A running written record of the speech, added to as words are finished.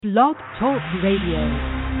Blog Talk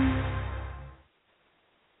Radio.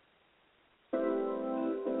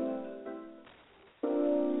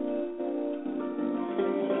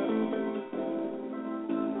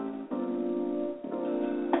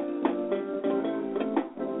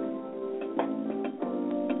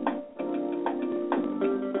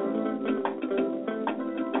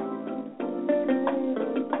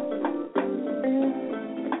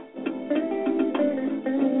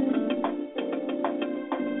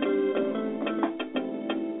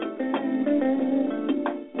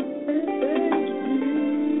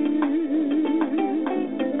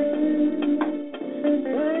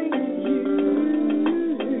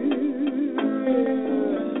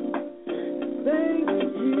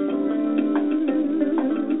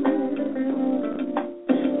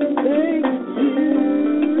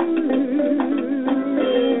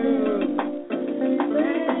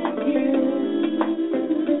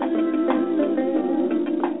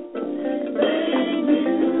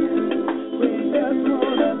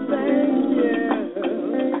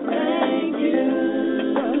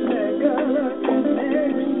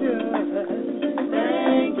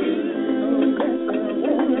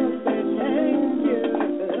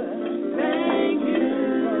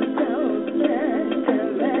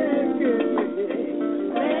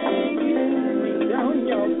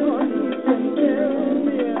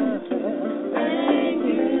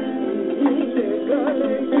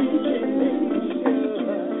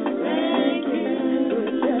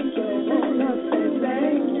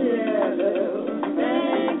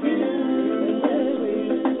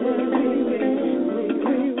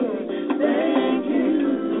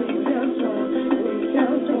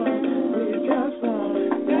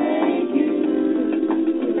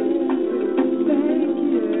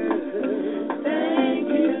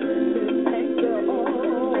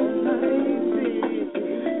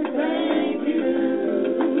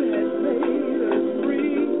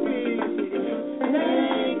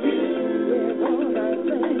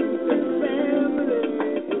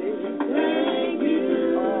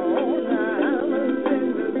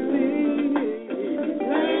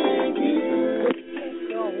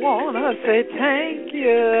 Say thank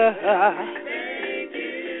you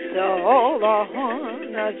to all the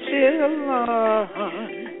children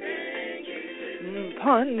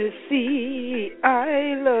upon the sea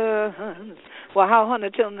islands. Well, how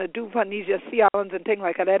hundred children do upon these sea islands and things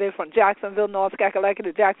like that from Jacksonville, North Carolina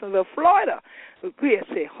to Jacksonville, Florida. We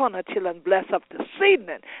say hundred children bless up this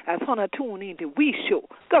evening as hundred tune in to We Show,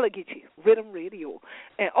 Gullah Geechee, Rhythm Radio.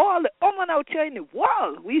 And all the Ooman out here in the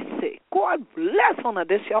world, we say, God bless hundred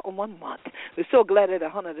this year on 1 month. We're so glad that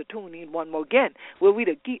hundred to tune in one more again, where we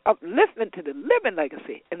the upliftment to the living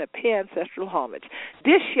legacy and the pay ancestral homage.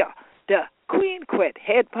 This year, the Queen Quet,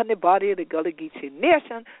 head upon the body of the Gullah Geechee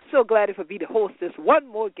Nation. So glad to be the hostess one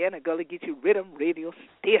more again at Gullah Geechee Rhythm Radio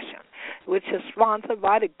Station, which is sponsored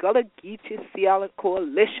by the Gullah Geechee Sea Island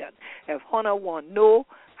Coalition. If Hannah want to know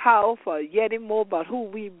how for yet more about who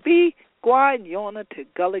we be, go on yonder to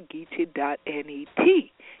gullahgeechee.net.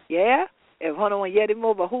 Yeah? If Hannah want yet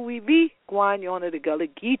more about who we be, go on yonder to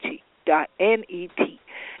gullahgeechee.net.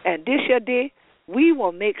 And this year day, we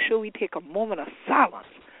will make sure we take a moment of silence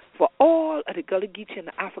for all of the Gullah Geechee and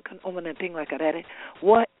the African women and things like that,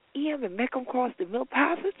 what even make them cross the middle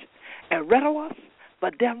passage and rattle us,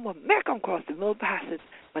 but then will make them cross the middle passage,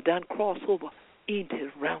 but then cross over into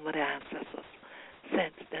the realm of the ancestors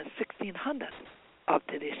since the 1600s up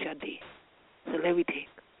to this year day. So let me take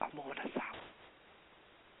a moment of silence.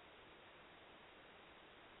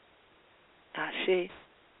 Ashe,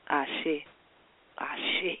 Ashe,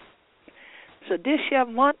 Ashe. So this year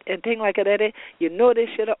month and thing like that, you know this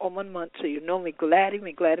year the Ooman month, so you know me gladdy.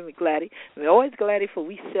 We always gladdy for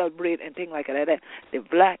we celebrate and thing like that, the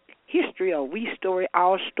black history or we story,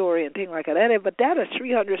 our story and thing like that. But that is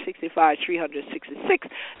 365, 366.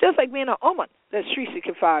 Just like being an Ooman, that's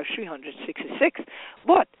 365, 366.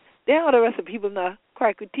 But there are the rest of the people now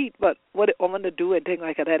crack with teeth, but what the Ooman to do and thing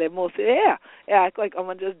like that, and most say, act like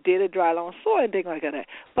Ooman just did a dry long story and thing like that.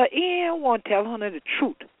 But he ain't want to tell her the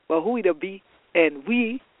truth, but who it'll be, and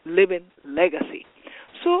we living legacy.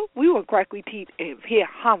 So we will crack with teeth and pay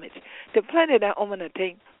homage to plenty of that Ooman and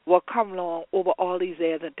thing will come along over all these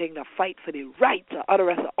years and thing to fight for the rights of other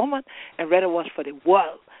rest of Ooman and rather was for the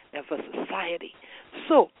world and for society.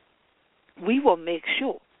 So we will make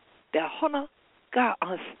sure that Hannah got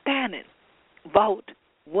understanding about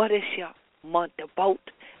what is your month about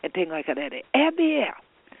and thing like that. Every year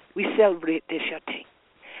we celebrate this your thing.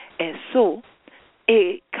 And so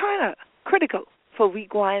it kind of critical for we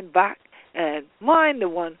going back and mind the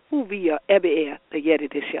one who be your every year the year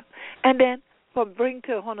this year. And then for bring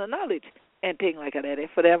to honor knowledge and things like that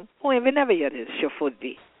for them who even never hear this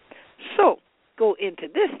shofudi. So, go into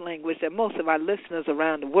this language that most of our listeners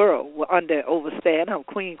around the world will understand. I'm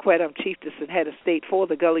Queen Quet. I'm Chiefess and Head of State for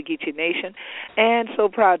the Gullah Geechee Nation, and so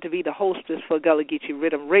proud to be the hostess for Gullah Geechee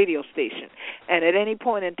Rhythm Radio Station. And at any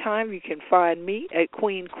point in time, you can find me at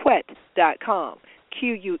queenquet.com,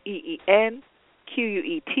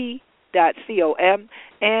 QueenQuet.com,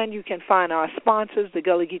 and you can find our sponsors, the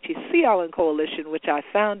Gullah Geechee Sea Island Coalition, which I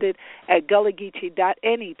founded at gullahgeechee.net,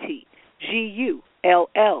 GullahGeechee.net.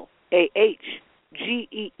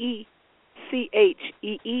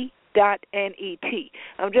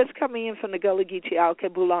 I'm just coming in from the Gullah Geechee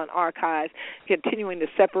Al-Kabulan archives, continuing to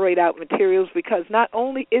separate out materials because not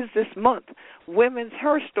only is this month Women's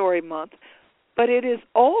Herstory Month, but it is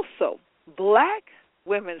also Black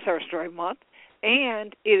Women's Herstory Month,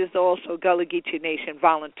 and it is also Gullah Geechee Nation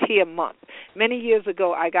Volunteer Month. Many years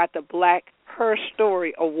ago, I got the Black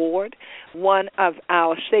Herstory Award. One of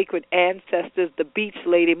our sacred ancestors, the Beach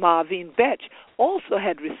Lady Marvine Betch, also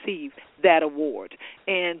had received that award.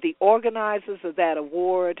 And the organizers of that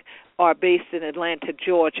award are based in Atlanta,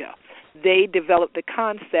 Georgia. They developed the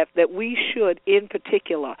concept that we should, in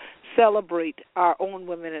particular, celebrate our own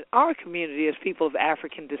women in our community as people of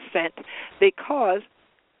African descent because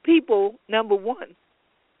people, number one,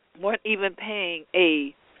 weren't even paying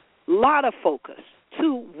a lot of focus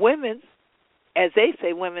to women's, as they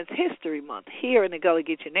say, Women's History Month. Here in the Gullah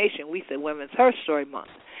Geechee Nation, we say Women's Herstory Month.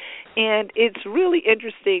 And it's really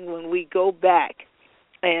interesting when we go back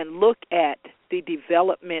and look at the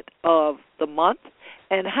development of the month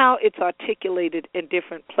and how it's articulated in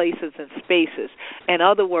different places and spaces. In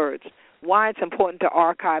other words, why it's important to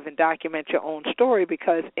archive and document your own story,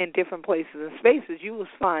 because in different places and spaces you will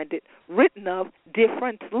find it written of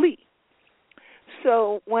differently.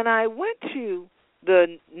 So when I went to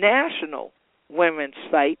the national women's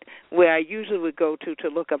site, where I usually would go to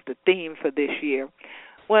look up the theme for this year,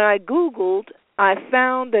 when I Googled, I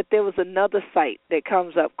found that there was another site that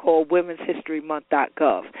comes up called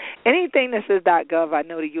womenshistorymonth.gov. Anything that says .gov, I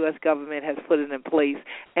know the U.S. government has put it in place,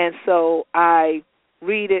 and so I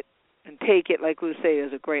read it and take it, like we would say,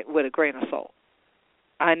 with a grain of salt.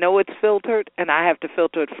 I know it's filtered, and I have to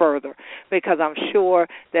filter it further because I'm sure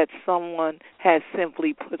that someone has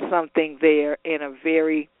simply put something there in a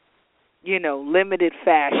very, limited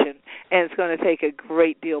fashion, and it's going to take a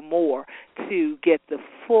great deal more to get the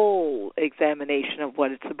full examination of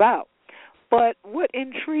what it's about. But what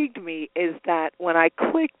intrigued me is that when I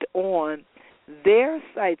clicked on their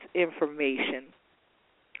site's information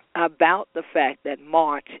about the fact that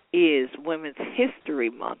March is Women's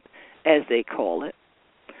History Month, as they call it,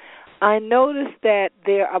 I noticed that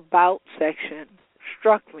their About section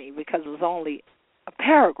struck me because it was only a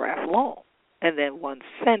paragraph long and then one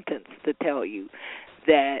sentence to tell you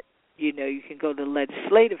that, you can go to the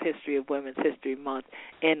legislative history of Women's History Month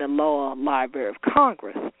in the Law Library of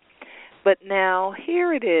Congress. But now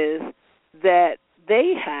here it is that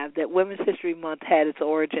they have that Women's History Month had its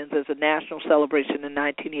origins as a national celebration in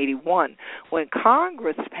 1981 when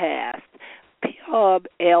Congress passed Pub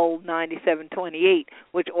L 9728,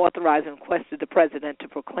 which authorized and requested the President to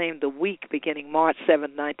proclaim the week beginning March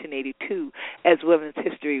 7, 1982, as Women's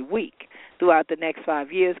History Week. Throughout the next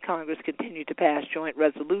 5 years, Congress continued to pass joint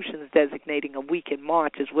resolutions designating a week in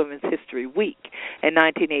March as Women's History Week. In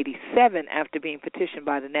 1987, after being petitioned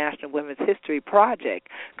by the National Women's History Project,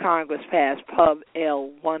 Congress passed Pub L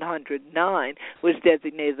 109, which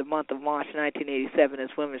designated the month of March 1987 as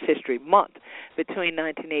Women's History Month. Between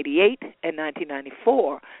 1988 and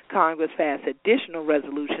 1994, Congress passed additional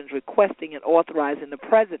resolutions requesting and authorizing the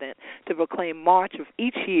President to proclaim March of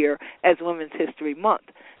each year as Women's History Month.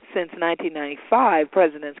 Since 1995,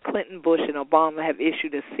 Presidents Clinton, Bush, and Obama have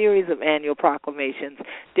issued a series of annual proclamations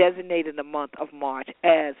designating the month of March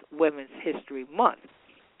as Women's History Month.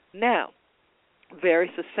 Now,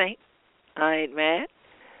 very succinct, I ain't mad,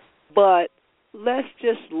 but let's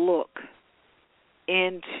just look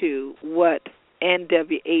into what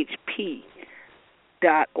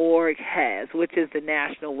NWHP.org has, which is the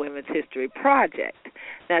National Women's History Project.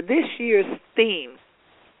 Now, this year's theme,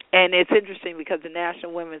 and it's interesting because the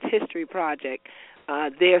National Women's History Project,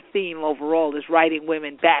 their theme overall is writing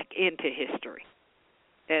women back into history.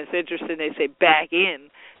 And it's interesting they say back in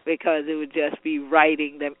because it would just be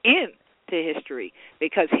writing them into history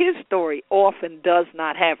because his story often does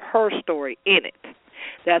not have her story in it.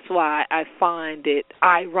 That's why I find it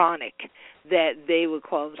ironic that they would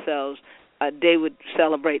call themselves, they would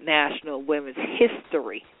celebrate National Women's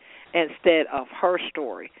History instead of her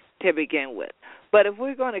story to begin with. But if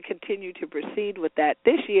we're going to continue to proceed with that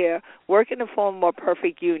this year, working to form a more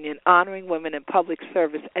perfect union, honoring women in public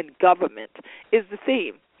service and government is the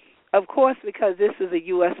theme. Of course, because this is a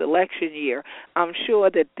U.S. election year, I'm sure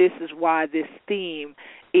that this is why this theme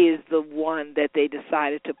is the one that they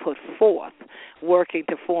decided to put forth, working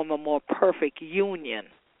to form a more perfect union.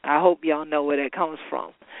 I hope y'all know where that comes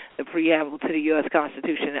from, the preamble to the U.S.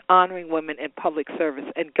 Constitution, and honoring women in public service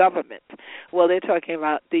and government. Well, they're talking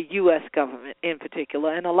about the U.S. government in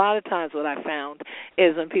particular, and a lot of times what I found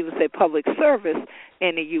is when people say public service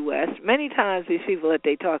in the U.S., many times these people that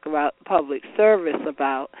they talk about public service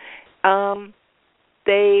about,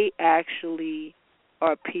 they actually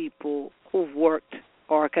are people who've worked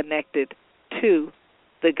or are connected to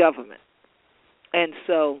the government. And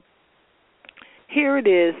so here it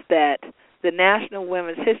is that the National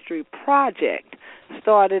Women's History Project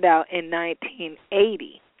started out in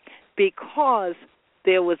 1980 because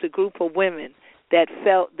there was a group of women that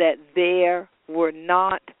felt that there were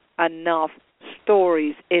not enough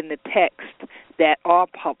stories in the text that are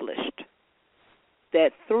published,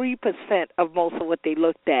 that 3% of most of what they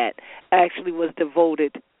looked at actually was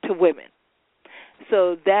devoted to women.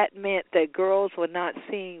 So that meant that girls were not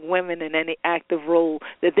seeing women in any active role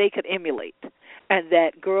that they could emulate, and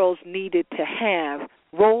that girls needed to have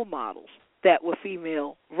role models that were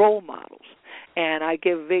female role models. And I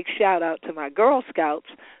give a big shout-out to my Girl Scouts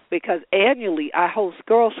because annually I host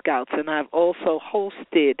Girl Scouts, and I've also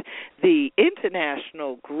hosted the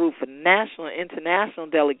international group, a national and international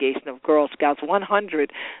delegation of Girl Scouts,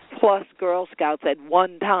 100-plus Girl Scouts at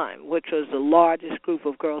one time, which was the largest group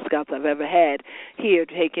of Girl Scouts I've ever had here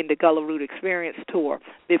taking the Gullah Root Experience Tour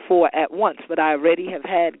before at once. But I already have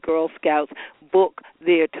had Girl Scouts book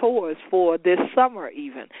their tours for this summer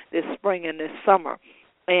even, this spring and this summer.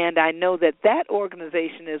 And I know that that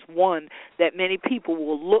organization is one that many people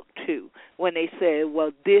will look to when they say,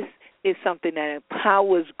 well, this is something that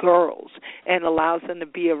empowers girls and allows them to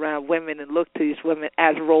be around women and look to these women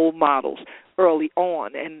as role models early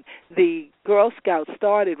on. And the Girl Scouts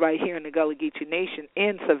started right here in the Gullah Geechee Nation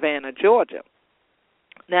in Savannah, Georgia.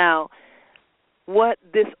 Now, what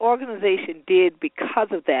this organization did because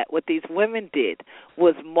of that, what these women did,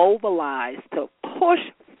 was mobilize to push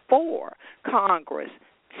for Congress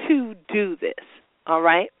to do this, all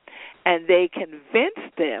right? And they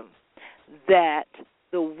convinced them that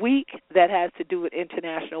the week that has to do with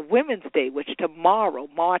International Women's Day, which tomorrow,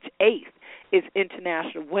 March 8th, is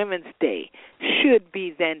International Women's Day, should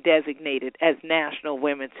be then designated as National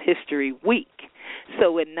Women's History Week.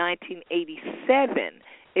 So in 1987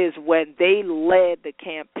 is when they led the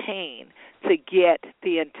campaign to get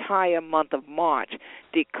the entire month of March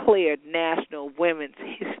declared National Women's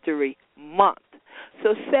History Month.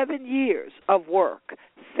 So 7 years of work,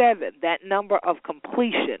 7, that number of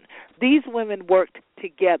completion. These women worked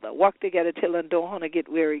together till and don't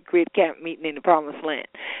get weary, great camp meeting in the promised land.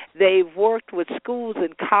 They've worked with schools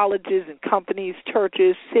and colleges and companies,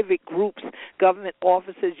 churches, civic groups, government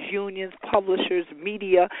offices, unions, publishers,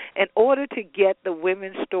 media, in order to get the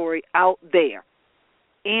women's story out there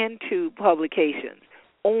into publications,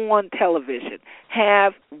 on television,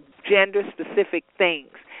 have gender-specific things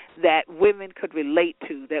that women could relate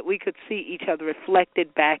to, that we could see each other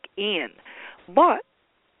reflected back in. But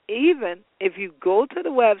even if you go to the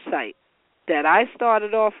website that I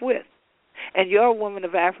started off with, and you're a woman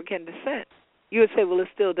of African descent, you would say, well, it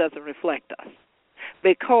still doesn't reflect us,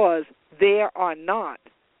 because there are not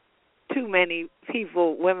too many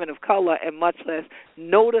people, women of color, and much less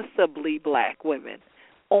noticeably black women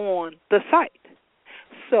on the site.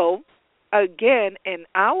 So, again, in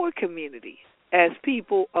our community, as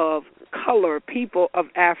people of color, people of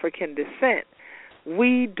African descent,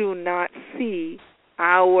 we do not see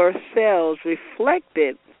ourselves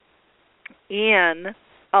reflected in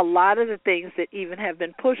a lot of the things that even have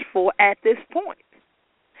been pushed for at this point.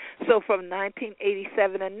 So from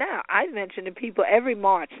 1987 and now, I mention to people every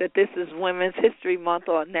March that this is Women's History Month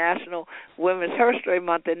or National Women's Herstory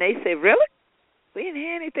Month, and they say, really? We didn't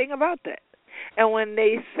hear anything about that. And when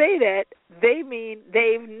they say that, they mean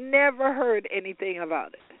they've never heard anything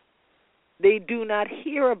about it. They do not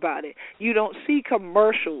hear about it. You don't see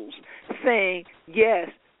commercials saying, yes,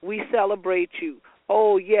 we celebrate you.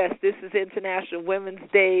 Oh, yes, this is International Women's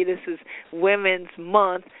Day. This is Women's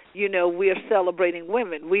Month. You know, we are celebrating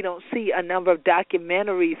women. We don't see a number of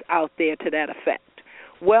documentaries out there to that effect.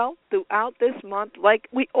 Well, throughout this month, like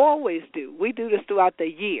we always do, we do this throughout the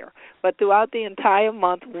year, but throughout the entire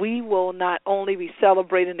month, we will not only be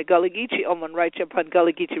celebrating the Gullah Geechee Ooman right here upon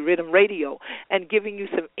Gullah Geechee Rhythm Radio and giving you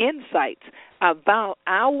some insights about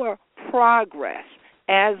our progress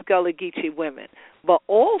as Gullah Geechee women, but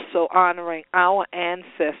also honoring our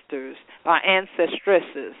ancestors, our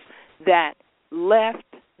ancestresses that left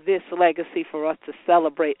this legacy for us to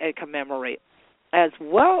celebrate and commemorate, as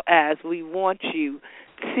well as we want you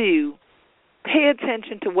to pay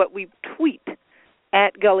attention to what we tweet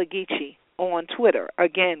at Gullah Geechee on Twitter.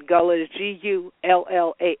 Again, Gullah is Gullah, Geechee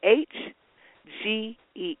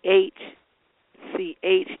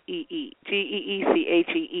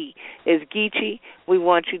is Geechee. We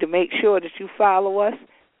want you to make sure that you follow us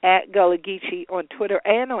at Gullah Geechee on Twitter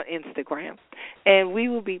and on Instagram. And we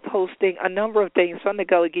will be posting a number of things from the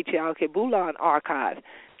Gullah Geechee Al-Kebulan archive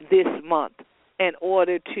this month in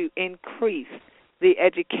order to increase the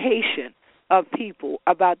education of people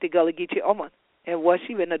about the Gullah Geechee Ooman and what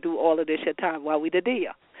she gonna do all of this time while we the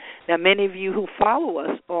dia. Now, many of you who follow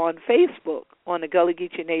us on Facebook, on the Gullah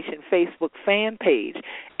Geechee Nation Facebook fan page,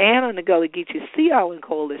 and on the Gullah Geechee Sea Island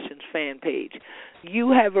Coalition's fan page, you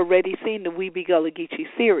have already seen the We Be Gullah Geechee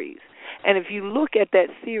series. And if you look at that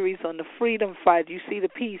series on the Freedom Fight, you see the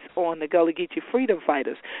piece on the Gullah Geechee Freedom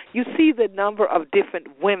Fighters. You see the number of different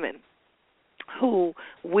women who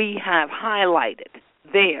we have highlighted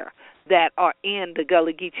there that are in the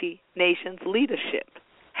Gullah Geechee Nation's leadership,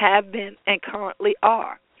 have been and currently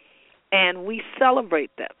are. And we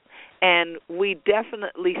celebrate them. And we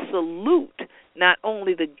definitely salute not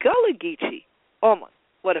only the Gullah Geechee Ooman,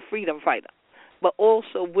 what a freedom fighter, but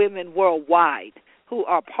also women worldwide who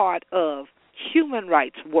are part of human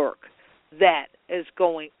rights work that is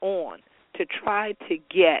going on to try to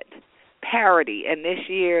get parity. And this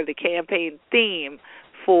year the campaign theme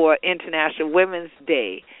for International Women's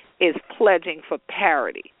Day is pledging for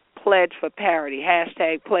parity. Pledge for parity,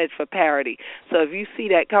 hashtag pledge for parity. So if you see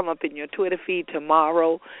that come up in your Twitter feed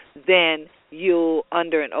tomorrow, then you'll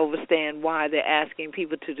under and understand why they're asking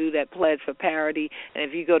people to do that pledge for parity. And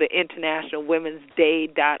if you go to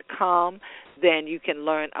internationalwomensday.com, then you can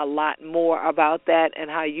learn a lot more about that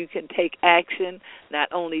and how you can take action,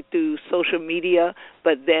 not only through social media,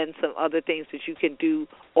 but then some other things that you can do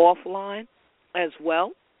offline as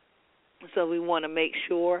well. So we want to make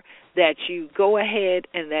sure that you go ahead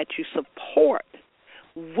and that you support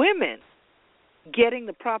women getting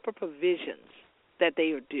the proper provisions that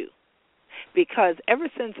they are due. Because ever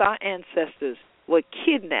since our ancestors were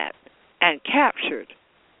kidnapped and captured,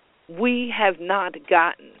 we have not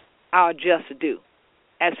gotten our just due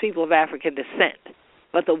as people of African descent.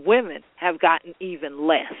 But the women have gotten even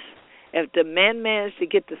less. If the men managed to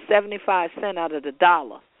get the 75 cents out of the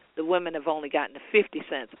dollar, the women have only gotten the 50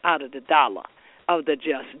 cents out of the dollar of the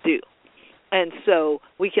just due. And so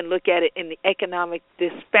we can look at it in the economic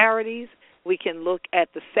disparities. We can look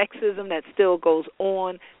at the sexism that still goes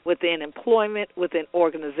on within employment, within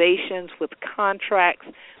organizations, with contracts,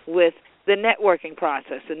 with the networking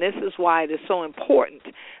process. And this is why it is so important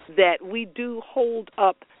that we do hold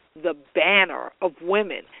up the banner of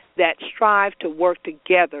women that strive to work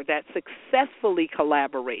together, that successfully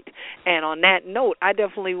collaborate. And on that note, I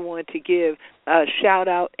definitely want to give a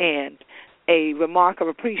shout-out and a remark of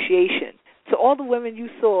appreciation to all the women you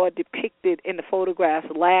saw depicted in the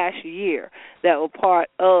photographs last year that were part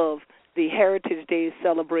of the Heritage Day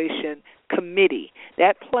Celebration Committee.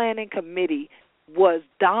 That planning committee was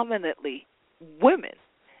dominantly women,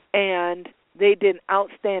 and they did an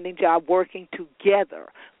outstanding job working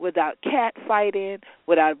together without catfighting,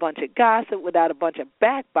 without a bunch of gossip, without a bunch of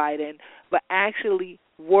backbiting, but actually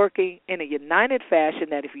working in a united fashion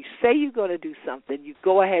that if you say you're going to do something, you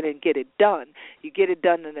go ahead and get it done. You get it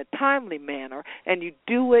done in a timely manner, and you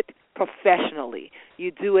do it professionally.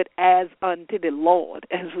 You do it as unto the Lord,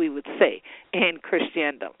 as we would say in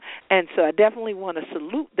Christendom. And so I definitely want to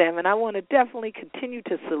salute them, and I want to definitely continue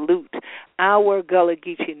to salute our Gullah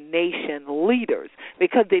Geechee Nation leaders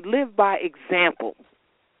because they live by example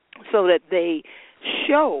so that they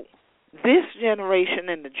show this generation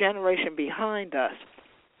and the generation behind us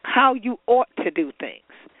how you ought to do things.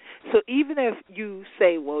 So even if you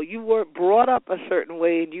say, well, you were brought up a certain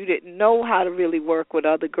way and you didn't know how to really work with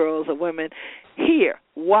other girls or women, here,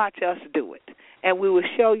 watch us do it. And we will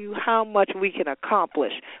show you how much we can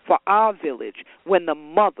accomplish for our village when the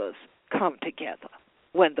mothers come together,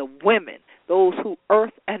 when the women, those who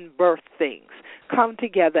earth and birth things, come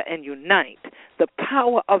together and unite. The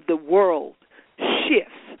power of the world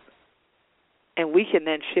shifts, and we can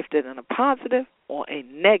then shift it in a positive or a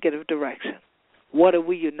negative direction. What are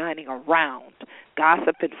we uniting around?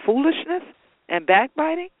 Gossip and foolishness and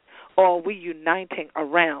backbiting? Or are we uniting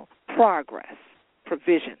around progress,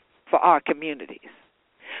 provision for our communities?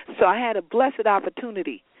 So I had a blessed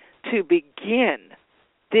opportunity to begin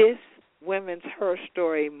this Women's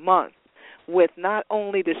Herstory Month with not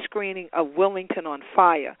only the screening of Wilmington on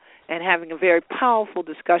Fire and having a very powerful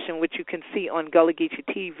discussion, which you can see on Gullah Geechee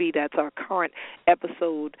TV. That's our current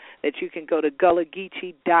episode that you can go to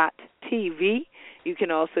gullahgeechee.tv. You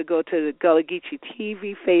can also go to the Gullah Geechee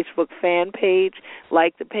TV Facebook fan page,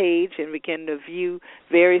 like the page, and begin to view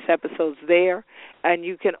various episodes there. And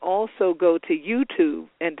you can also go to YouTube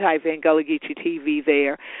and type in Gullah Geechee TV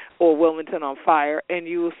there or Wilmington on Fire, and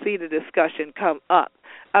you will see the discussion come up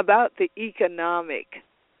about the economic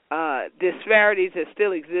disparities that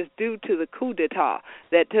still exist due to the coup d'etat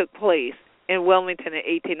that took place in Wilmington in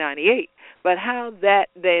 1898, but how that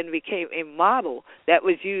then became a model that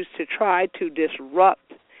was used to try to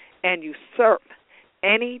disrupt and usurp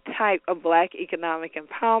any type of black economic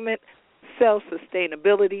empowerment,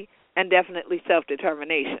 self-sustainability, and definitely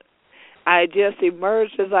self-determination. I just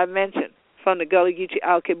emerged, as I mentioned, from the Gullah Geechee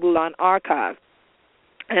Al-Kibulan archive,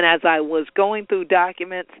 and as I was going through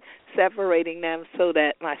documents, separating them so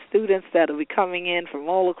that my students that will be coming in from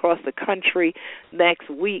all across the country next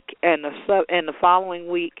week and the following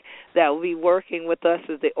week that will be working with us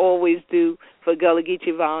as they always do for Gullah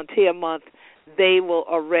Geechee Volunteer Month, they will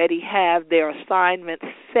already have their assignments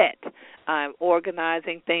set. I'm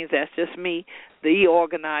organizing things. That's just me, the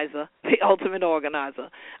organizer, the ultimate organizer.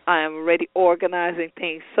 I am already organizing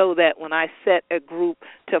things so that when I set a group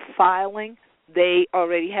to filing, they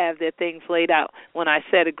already have their things laid out. When I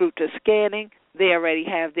set a group to scanning, they already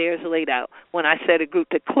have theirs laid out. When I set a group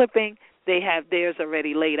to clipping, they have theirs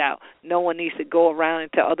already laid out. No one needs to go around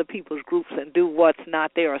into other people's groups and do what's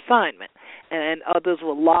not their assignment. And others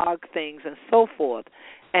will log things and so forth.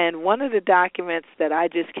 And one of the documents that I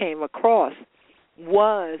just came across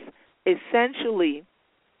was essentially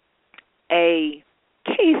a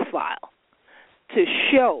case file to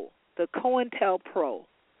show the COINTELPRO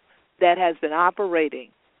that has been operating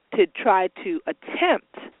to try to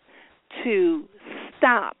attempt to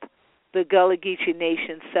stop the Gullah Geechee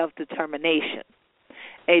Nation's self-determination,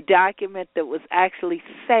 a document that was actually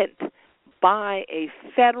sent by a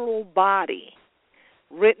federal body,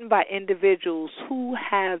 written by individuals who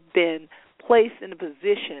have been placed in a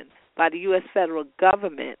position by the U.S. federal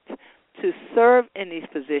government to serve in these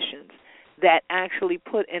positions, that actually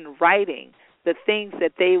put in writing the things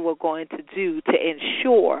that they were going to do to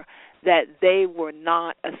ensure that they were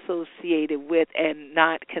not associated with and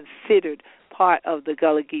not considered part of the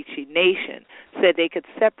Gullah Geechee Nation, so that they could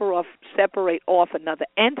separate off another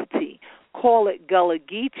entity, call it Gullah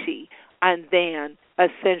Geechee, and then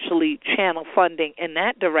essentially channel funding in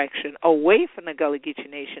that direction away from the Gullah Geechee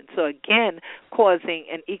Nation. So again, causing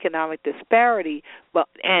an economic disparity, but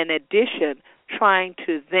in addition, trying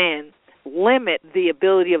to then limit the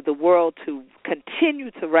ability of the world to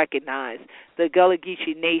continue to recognize the Gullah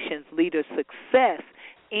Geechee Nation's leader's success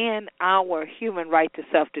in our human right to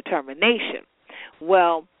self-determination.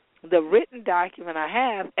 Well, the written document I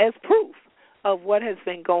have as proof of what has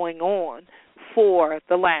been going on for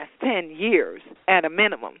the last 10 years at a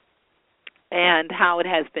minimum, and how it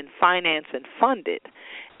has been financed and funded.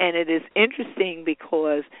 And it is interesting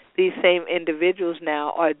because these same individuals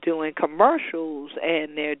now are doing commercials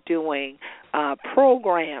and they're doing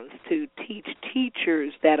programs to teach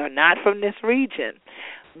teachers that are not from this region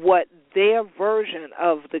what their version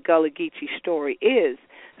of the Gullah Geechee story is,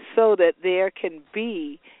 so that there can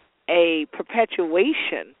be a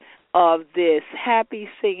perpetuation of this happy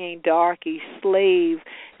singing darky slave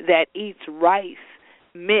that eats rice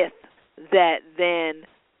myth that then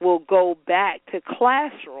will go back to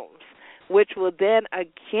classrooms, which will then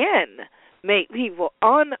again make people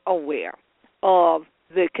unaware of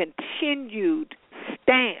the continued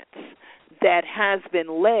stance that has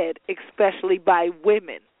been led, especially by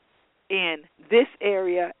women in this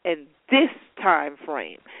area and this time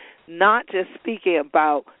frame, not just speaking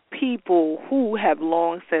about people who have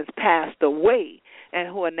long since passed away and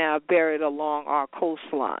who are now buried along our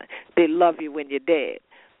coastline. They love you when you're dead.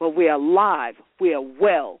 But we're alive, we are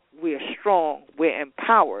well, we are strong, we're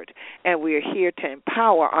empowered, and we are here to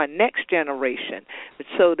empower our next generation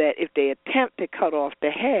so that if they attempt to cut off the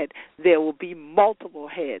head, there will be multiple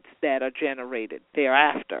heads that are generated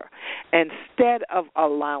thereafter, instead of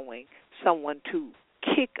allowing someone to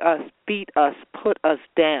kick us, beat us, put us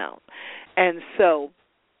down. And so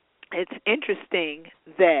it's interesting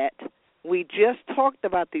that we just talked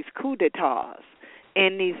about these coups d'etats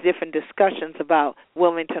in these different discussions about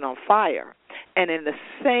Wilmington on Fire. And in the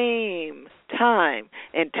same time.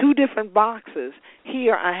 In 2 different boxes,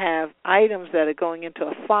 here I have items that are going into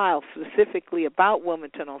a file specifically about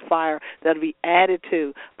Wilmington on Fire that will be added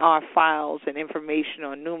to our files and information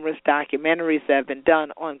on numerous documentaries that have been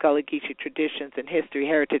done on Gullah Geechee traditions and history,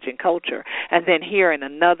 heritage, and culture. And then here in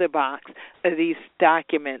another box are these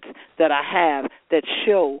documents that I have that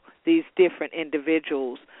show these different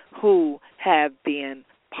individuals who have been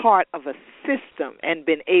part of a system and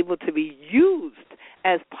been able to be used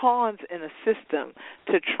as pawns in a system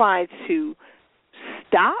to try to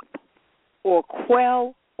stop or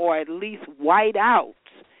quell or at least white out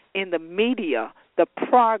in the media the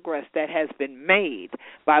progress that has been made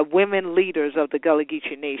by women leaders of the Gullah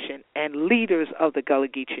Geechee Nation and leaders of the Gullah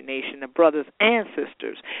Geechee Nation, the brothers and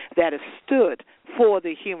sisters that have stood for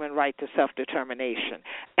the human right to self-determination.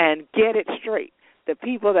 And get it straight, the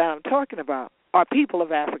people that I'm talking about are people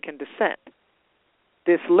of African descent.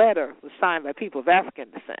 This letter was signed by people of African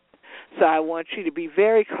descent. So I want you to be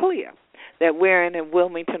very clear that we're in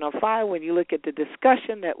Wilmington on Fire when you look at the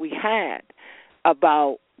discussion that we had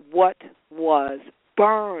about what was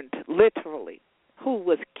burned, literally, who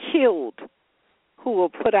was killed, who were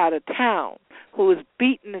put out of town, who was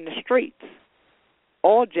beaten in the streets.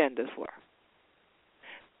 All genders were.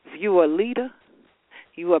 If you were a leader,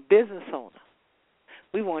 you were a business owner,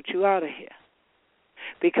 we want you out of here.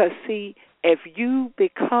 Because, see, if you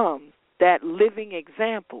become that living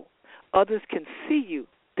example, others can see you.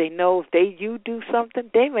 They know if you do something,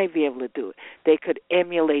 they may be able to do it. They could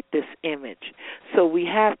emulate this image. So we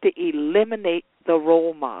have to eliminate the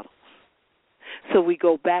role models. So we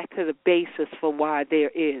go back to the basis for why there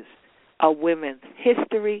is a Women's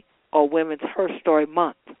History or Women's Herstory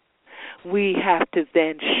Month. We have to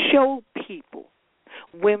then show people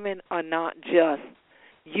women are not just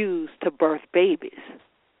used to birth babies.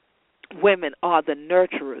 Women are the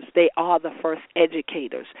nurturers. They are the first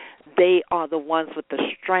educators. They are the ones with the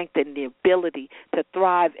strength and the ability to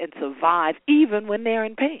thrive and survive even when they're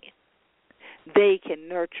in pain. They can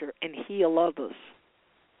nurture and heal others.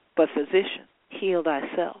 But physician, heal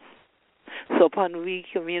thyself. So upon we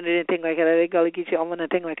community and things like that, they go to get you on and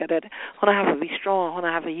things like that. Wanna have to be strong,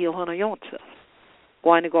 wanna have to heal on your own self.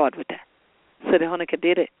 Go on to God with that. So the honey can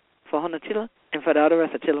do it for honey children and for the other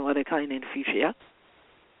rest of children what they kind in the future, yeah?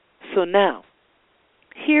 So now,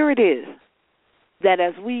 here it is that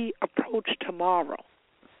as we approach tomorrow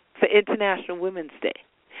for International Women's Day,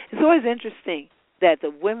 it's always interesting that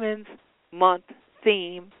the Women's Month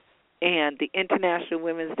theme and the International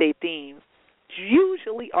Women's Day theme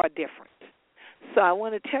usually are different. So I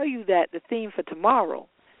want to tell you that the theme for tomorrow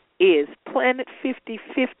is Planet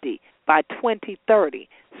 50/50 by 2030.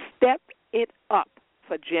 Step it up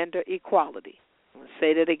for gender equality. I'm going to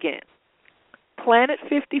say that again. Planet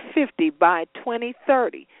 50/50 by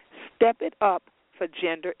 2030. Step it up for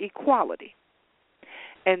gender equality.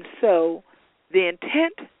 And so the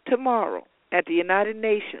intent tomorrow at the United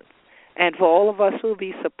Nations, and for all of us who will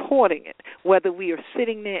be supporting it, whether we are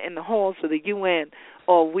sitting there in the halls of the UN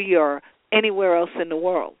or we are anywhere else in the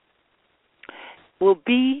world, will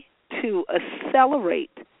be to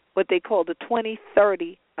accelerate what they call the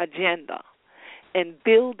 2030 agenda and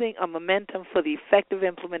building a momentum for the effective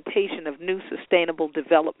implementation of new sustainable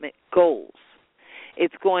development goals.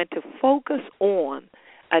 It's going to focus on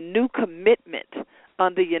a new commitment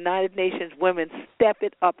on the United Nations Women's Step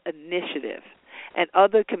It Up initiative and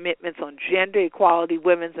other commitments on gender equality,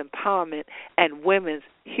 women's empowerment, and women's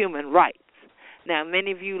human rights. Now,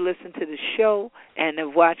 many of you listen to the show and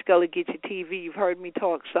have watched Gullah Geechee TV. You've heard me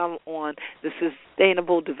talk some on the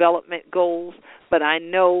sustainable development goals, but I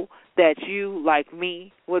know that you, like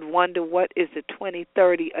me, would wonder what is the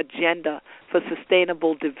 2030 agenda for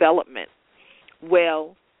sustainable development.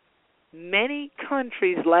 Well, many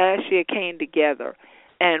countries last year came together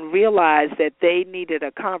and realized that they needed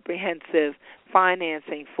a comprehensive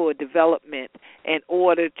financing for development in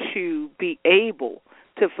order to be able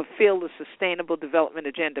to fulfill the Sustainable Development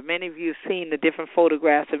Agenda. Many of you have seen the different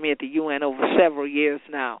photographs of me at the UN over several years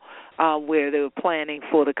now, where they were planning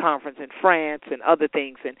for the conference in France and other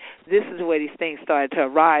things, and this is where these things started to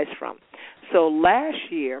arise from. So last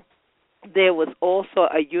year, there was also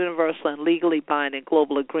a universal and legally binding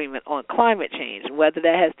global agreement on climate change. Whether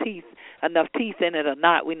that has enough teeth in it or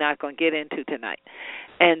not, we're not going to get into tonight.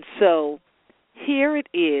 And so here it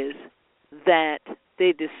is that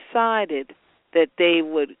they decided that they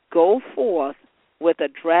would go forth with a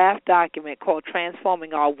draft document called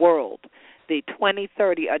Transforming Our World, the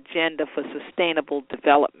 2030 Agenda for Sustainable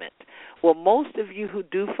Development, Well, most of you who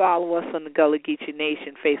do follow us on the Gullah Geechee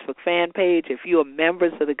Nation Facebook fan page, if you are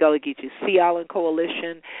members of the Gullah Geechee Sea Island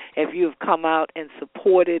Coalition, if you have come out and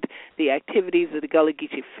supported the activities of the Gullah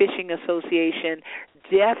Geechee Fishing Association,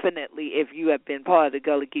 definitely if you have been part of the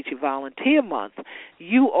Gullah Geechee Volunteer Month,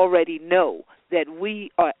 you already know that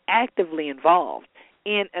we are actively involved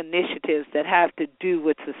in initiatives that have to do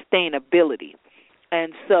with sustainability.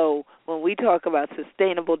 And so when we talk about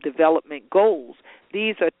sustainable development goals,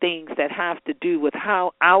 these are things that have to do with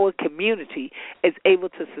how our community is able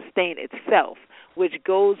to sustain itself, which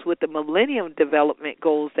goes with the Millennium Development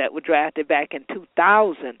Goals that were drafted back in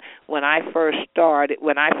 2000 when I first got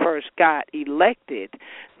elected,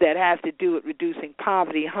 that have to do with reducing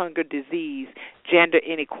poverty, hunger, disease, gender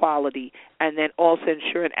inequality, and then also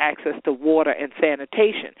ensuring access to water and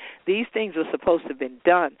sanitation. These things were supposed to have been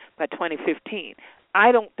done by 2015.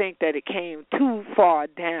 I don't think that it came too far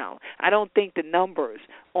down. I don't think the numbers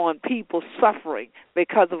on people suffering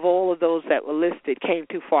because of all of those that were listed came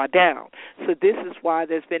too far down. So this is why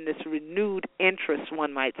there's been this renewed interest,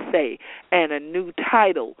 one might say, and a new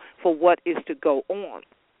title for what is to go on.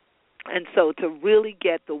 And so to really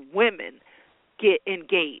get the women get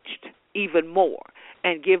engaged even more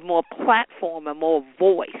and give more platform and more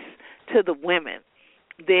voice to the women,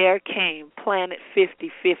 there came Planet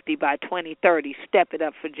 50/50 by 2030, Step It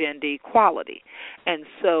Up for Gender Equality. And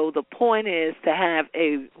so the point is to have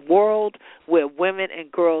a world where women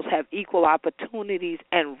and girls have equal opportunities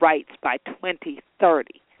and rights by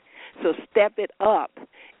 2030. So Step It Up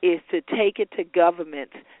is to take it to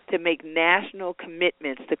governments to make national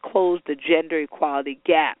commitments to close the gender equality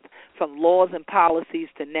gap, from laws and policies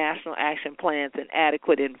to national action plans and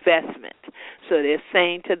adequate investment. So they're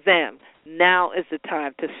saying to them, now is the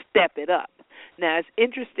time to step it up. Now, it's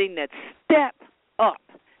interesting that Step Up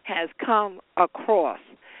has come across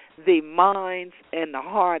the minds and the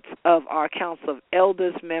hearts of our Council of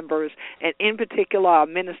Elders members, and in particular our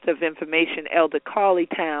Minister of Information, Elder Carly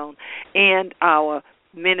Town, and our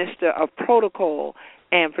Minister of Protocol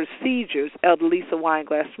and Procedures, Elder Lisa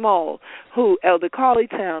Weinglass Small, who Elder Carly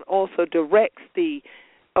Town also directs the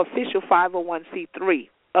official 501c3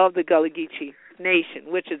 of the Gullah Geechee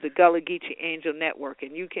Nation, which is the Gullah Geechee Angel Network.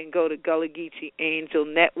 And you can go to Gullah Geechee Angel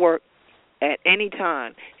Network at any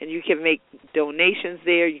time, and you can make donations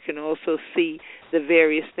there. You can also see the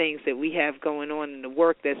various things that we have going on in the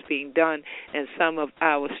work that's being done, and some of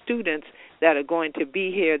our students that are going to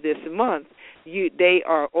be here this month, they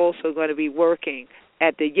are also going to be working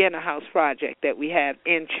at the Yenna House project that we have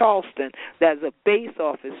in Charleston. That's a base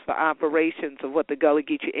office for operations of what the Gullah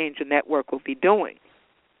Geechee Angel Network will be doing.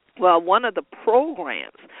 Well, one of the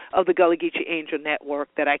programs of the Gullah Geechee Angel Network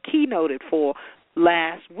that I keynoted for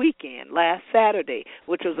last Saturday,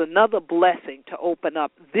 which was another blessing to open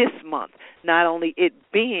up this month, not only it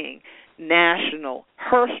being National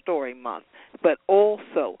Herstory Month, but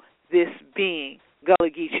also this being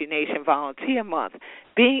Gullah Geechee Nation Volunteer Month,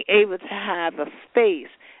 being able to have a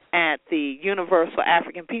space at the Universal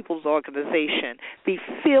African Peoples Organization be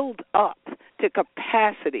filled up to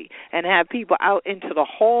capacity and have people out into the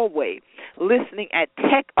hallway listening at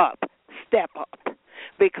Tech Up, Step Up.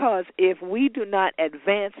 Because if we do not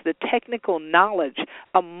advance the technical knowledge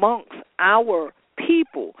amongst our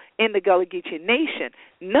people in the Gullah Geechee Nation,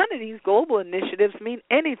 none of these global initiatives mean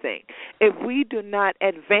anything. If we do not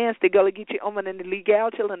advance the Gullah Geechee Ooman and the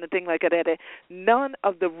legal children and things like that, none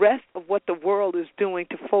of the rest of what the world is doing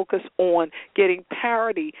to focus on getting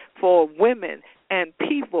parity for women and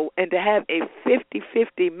people and to have a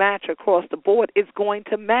 50-50 match across the board is going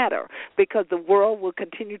to matter, because the world will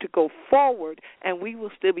continue to go forward and we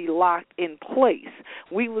will still be locked in place.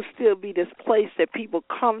 We will still be this place that people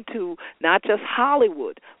come to, not just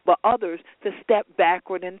Hollywood, but others, to step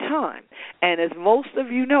backward in time. And as most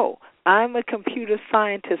of you know, I'm a computer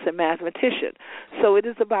scientist and mathematician, so it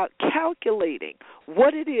is about calculating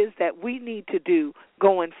what it is that we need to do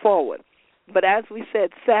going forward. But as we said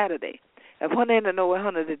Saturday, if one ain't know where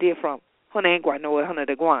hundred to dear from, one ain't going to know where hundred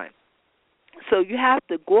to go. So you have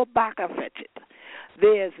to go back and fetch it.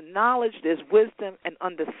 There's knowledge, there's wisdom, and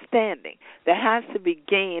understanding that has to be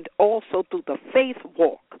gained also through the faith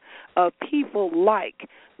walk of people like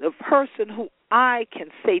the person who I can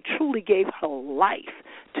say truly gave her life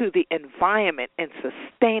to the environment and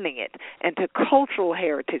sustaining it, and to cultural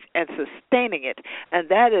heritage and sustaining it, and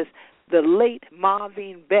that is the late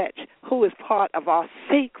Marvine Betch, who is part of our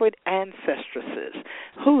sacred ancestresses,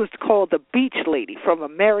 who is called the Beach Lady from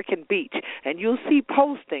American Beach. And you'll see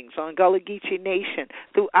postings on Gullah Geechee Nation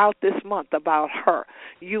throughout this month about her.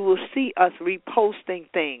 You will see us reposting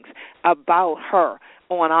things about her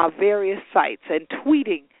on our various sites and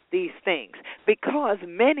tweeting these things because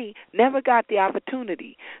many never got the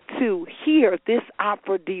opportunity to hear this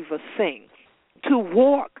opera diva sing, to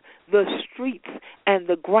walk the streets and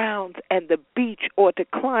the grounds and the beach, or to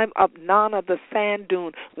climb up Nana the sand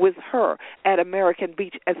dune with her at American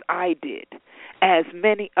Beach as I did, as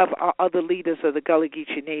many of our other leaders of the Gullah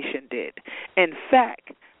Geechee Nation did. In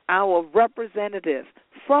fact, our representative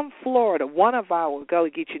from Florida, one of our Gullah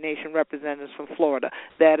Geechee Nation representatives from Florida,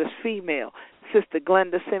 that is female, Sister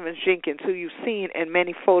Glenda Simmons Jenkins, who you've seen in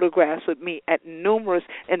many photographs with me at numerous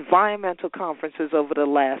environmental conferences over the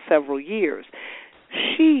last several years.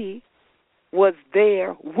 She was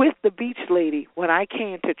there with the Beach Lady when I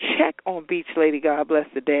came to check on Beach Lady, God bless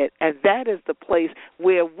the dead, and that is the place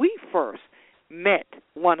where we first met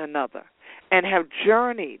one another and have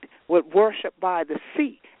journeyed with Worship by the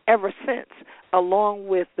Sea ever since, along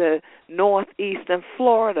with the Northeastern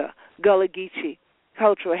Florida Gullah Geechee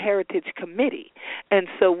Cultural Heritage Committee. And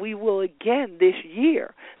so we will again this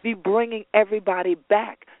year be bringing everybody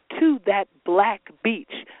back to that Black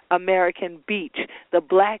Beach, American Beach, the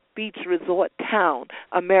Black Beach Resort Town,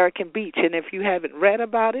 American Beach. And if you haven't read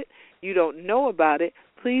about it, you don't know about it,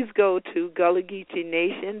 please go to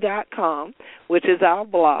GullahGeecheeNation.com, which is our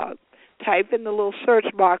blog. Type in the little search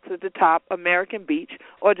box at the top, American Beach,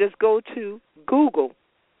 or just go to Google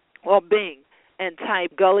or Bing and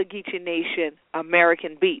type Gullah Geechee Nation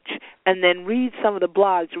American Beach, and then read some of the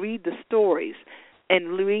blogs, read the stories,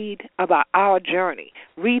 and read about our journey.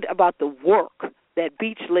 Read about the work that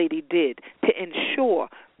Beach Lady did to ensure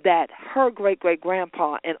that her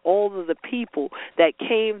great-great-grandpa and all of the people that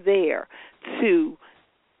came there to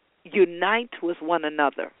unite with one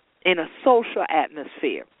another in a social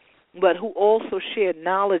atmosphere, but who also shared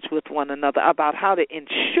knowledge with one another about how to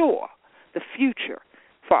ensure the future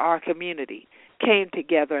for our community, came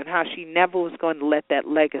together, and how she never was going to let that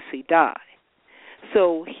legacy die.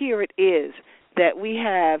 So here it is that we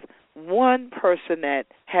have one person that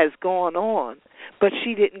has gone on, but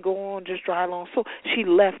she didn't go on just dry along. So she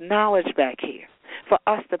left knowledge back here for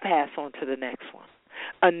us to pass on to the next one.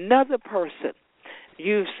 Another person,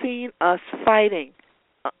 you've seen us fighting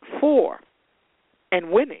for and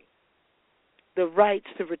winning the rights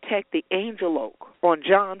to protect the angel oak on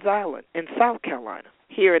Johns Island in South Carolina,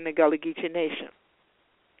 here in the Gullah Geechee Nation.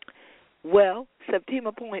 Well,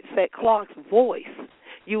 Septima Poinsett Clark's voice,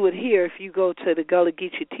 you would hear if you go to the Gullah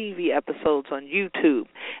Geechee TV episodes on YouTube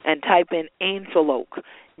and type in Angel Oak,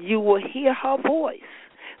 you will hear her voice,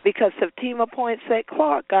 because Septima Poinsett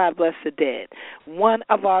Clark, God bless the dead, one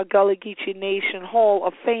of our Gullah Geechee Nation Hall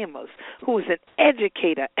of Famers, who is an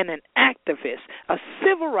educator and an activist, a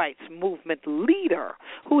civil rights movement leader,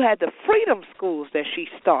 who had the freedom schools that she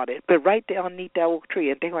started, but right there underneath that oak tree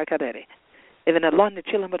and things like that. Even along the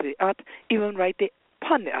children of the earth, even right there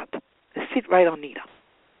upon the earth, sit right on Nita.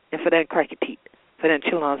 And for that crack your teeth, for that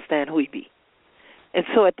children understand who he be. And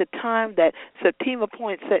so at the time that Septima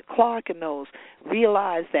Poinsett Clark and those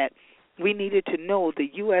realized that we needed to know the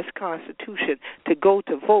U.S. Constitution to go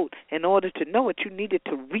to vote, in order to know it, you needed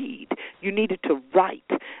to read, you needed to write.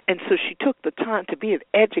 And so she took the time to be an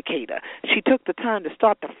educator. She took the time to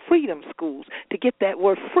start the freedom schools to get that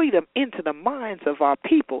word freedom into the minds of our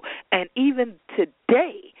people. And even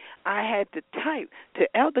today, I had to type to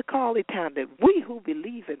Elder Carly Town that we who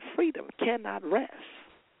believe in freedom cannot rest.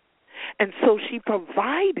 And so she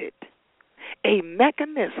provided a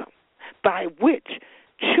mechanism by which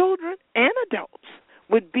children and adults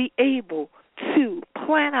would be able to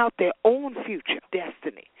plan out their own future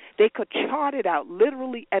destiny. They could chart it out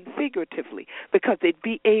literally and figuratively, because they'd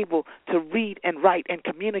be able to read and write and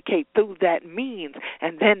communicate through that means,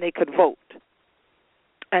 and then they could vote.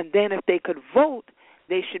 And then if they could vote,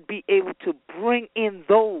 they should be able to bring in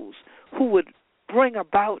those who would bring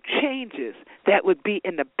about changes that would be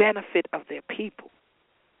in the benefit of their people.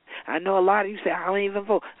 I know a lot of you say, I don't even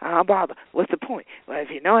vote. I don't bother. What's the point? Well, if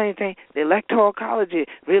you know anything, the Electoral College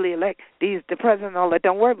really elect the president. All that.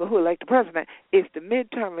 Don't worry about who elect the president. It's the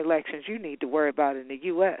midterm elections you need to worry about in the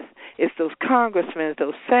U.S. It's those congressmen,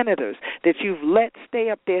 those senators that you've let stay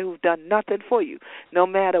up there who've done nothing for you. No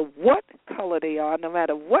matter what color they are, no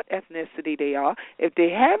matter what ethnicity they are, if they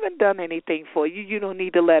haven't done anything for you, you don't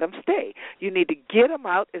need to let them stay. You need to get them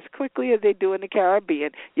out as quickly as they do in the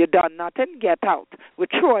Caribbean. You done nothing, get out. We're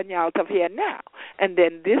throwing you out of here now. And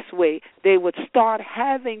then this way they would start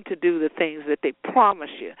having to do the things that they promise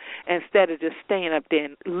you, instead of just staying up there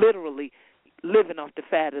and literally living off the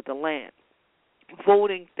fat of the land,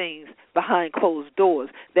 voting things behind closed doors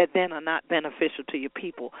that then are not beneficial to your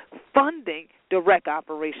people, funding direct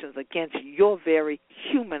operations against your very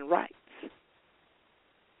human rights,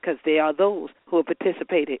 because they are those who have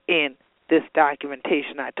participated in this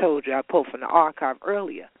documentation I told you I pulled from the archive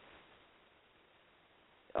earlier.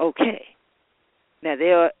 Okay. Now,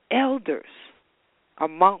 there are elders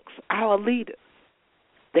amongst our leaders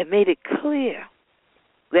that made it clear,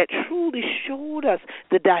 that truly showed us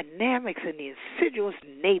the dynamics and the insidious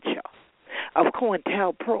nature of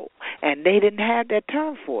COINTELPRO. And they didn't have that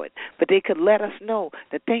term for it, but they could let us know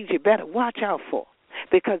the things you better watch out for,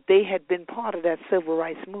 because they had been part of that civil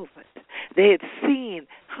rights movement. They had seen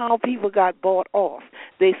how people got bought off.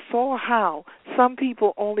 They saw how some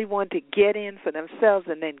people only wanted to get in for themselves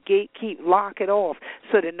and then gatekeep, lock it off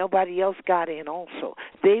so that nobody else got in also.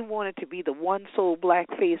 They wanted to be the one sole black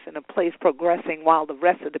face in a place progressing while the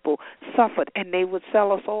rest of the people suffered, and they would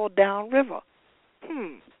sell us all downriver.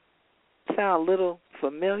 Sound a little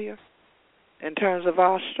familiar in terms of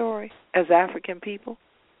our story as African people?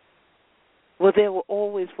 Well, there were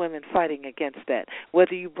always women fighting against that.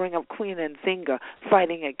 Whether you bring up Queen Nzinga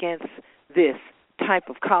fighting against this type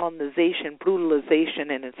of colonization,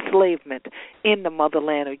 brutalization, and enslavement in the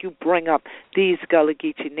motherland, or you bring up these Gullah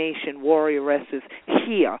Geechee Nation warrioresses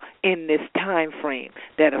here in this time frame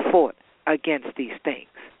that have fought against these things.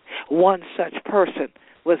 One such person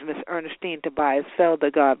was Miss Ernestine Tobias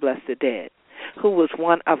Felder, God bless the dead, who was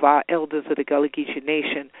one of our elders of the Gullah Geechee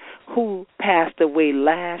Nation, who passed away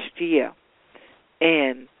last year.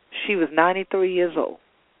 And she was 93 years old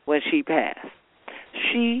when she passed.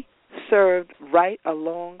 She served right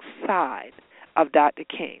alongside of Dr.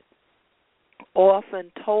 King,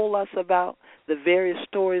 often told us about the various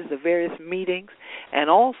stories, the various meetings, and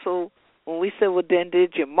also when we said, well, then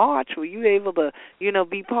did you march? Were you able to,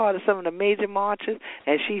 be part of some of the major marches?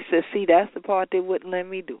 And she said, see, that's the part they wouldn't let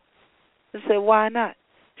me do. I said, why not?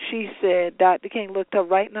 She said, Dr. King looked her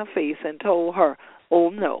right in her face and told her,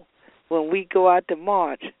 oh, no. When we go out to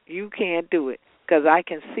march, you can't do it, because I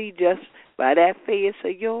can see just by that face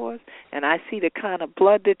of yours, and I see the kind of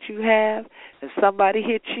blood that you have. If somebody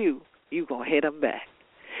hits you, you're going to hit them back.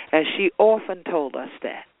 And she often told us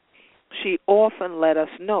that. She often let us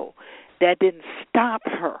know that didn't stop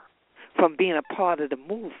her from being a part of the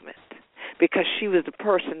movement, because she was the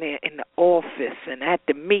person there in the office and at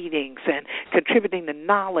the meetings and contributing the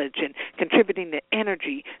knowledge and contributing the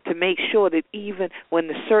energy to make sure that even when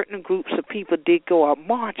the certain groups of people did go out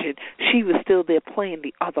marching, she was still there playing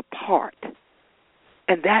the other part.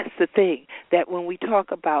 And that's the thing, that when we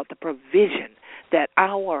talk about the provision that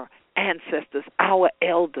our ancestors, our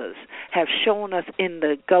elders have shown us in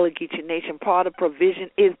the Gullah Geechee Nation, part of provision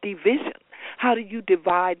is division. How do you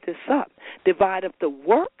divide this up? Divide up the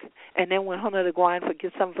work, and then when Hunter the Guan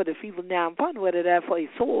forget something for the people now, whether that's for a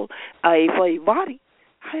soul, for a body,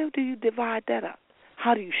 how do you divide that up?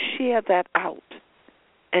 How do you share that out?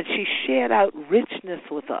 And she shared out richness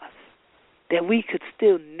with us that we could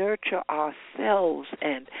still nurture ourselves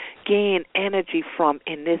and gain energy from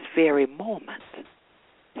in this very moment.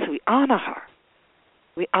 So we honor her.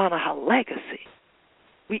 We honor her legacy.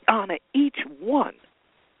 We honor each one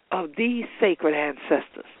of these sacred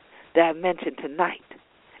ancestors that I mentioned tonight.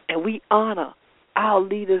 And we honor our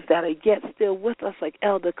leaders that are yet still with us, like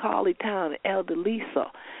Elder Carly Town and Elder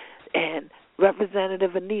Lisa and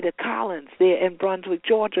Representative Anita Collins there in Brunswick,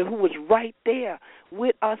 Georgia, who was right there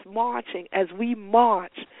with us marching as we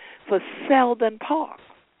marched for Selden Park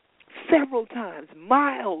several times,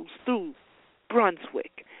 miles through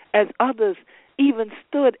Brunswick, as others even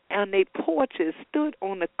stood on their porches, stood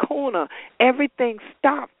on the corner. Everything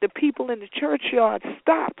stopped. The people in the churchyard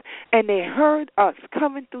stopped, and they heard us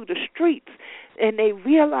coming through the streets, and they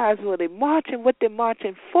realized, well, they're marching, what they're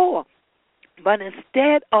marching for. But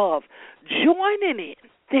instead of joining in,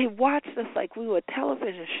 they watched us like we were a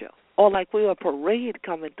television show or like we were a parade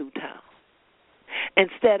coming through town.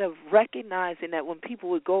 Instead of recognizing that when people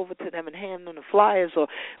would go over to them and hand them the flyers, or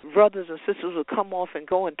brothers and sisters would come off and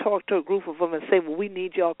go and talk to a group of them and say, well, we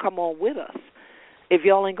need y'all, come on with us. If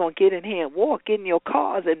y'all ain't going to get in here and walk, get in your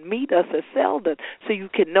cars and meet us at Selden so you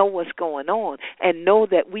can know what's going on and know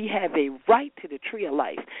that we have a right to the tree of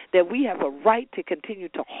life, that we have a right to continue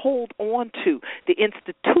to hold on to the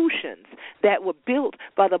institutions that were built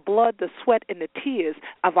by the blood, the sweat, and the tears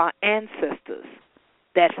of our ancestors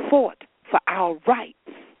that fought for our rights.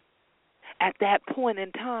 At that point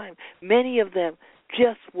in time, many of them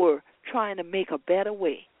just were trying to make a better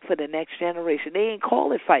way for the next generation. They ain't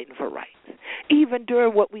call it fighting for rights. Even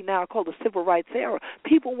during what we now call the civil rights era,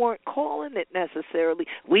 people weren't calling it necessarily,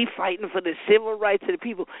 we fighting for the civil rights of the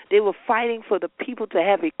people. They were fighting for the people to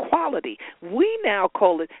have equality. We now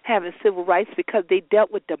call it having civil rights because they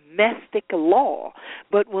dealt with domestic law.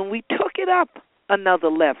 But when we took it up another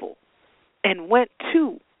level and went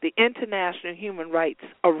to the international human rights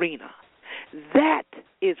arena That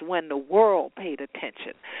is when the world paid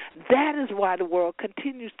attention. That is why the world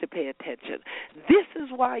continues to pay attention. This is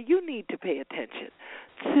why you need to pay attention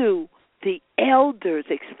to the elders,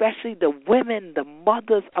 especially the women, the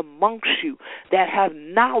mothers amongst you that have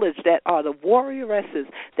knowledge, that are the warrioresses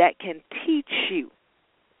that can teach you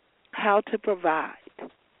how to provide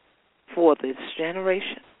for this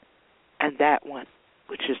generation and that one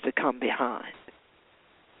which is to come behind.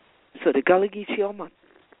 So the Gullah Geechee Ooman,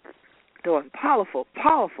 doing powerful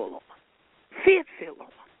Ooman, faith-filled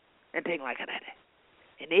Ooman, and things like that.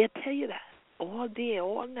 And they'll tell you that all day,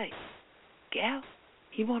 all night. Gal,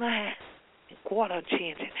 he want to have and quarter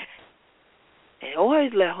changing that. And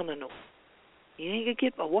always let her know. You ain't going to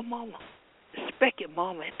get but one mama. Respect your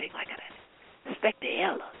mama and things like that. Respect the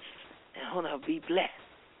elders. And her be blessed.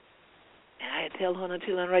 And I tell her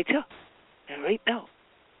children right here and right now.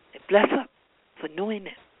 And bless up for knowing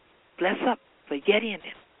them. Bless up for getting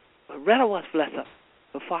them. But rather was bless up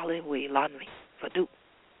for following where you learn me for do.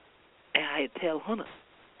 And I tell Hannah,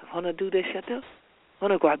 if Hannah do this shit too,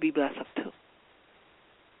 Hannah going to be blessed up too.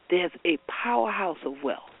 There's a powerhouse of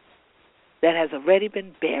wealth that has already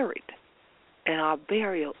been buried in our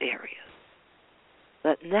burial areas.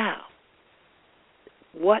 But now,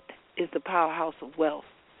 what is the powerhouse of wealth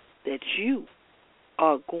that you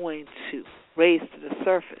are going to raise to the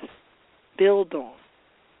surface, build on,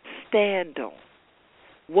 stand on?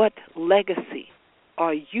 What legacy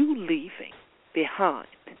are you leaving behind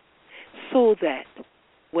so that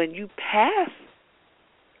when you pass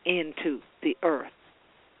into the earth,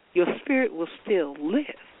 your spirit will still live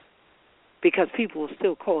because people will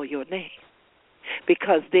still call your name,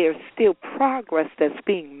 because there's still progress that's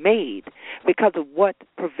being made because of what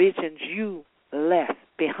provisions you left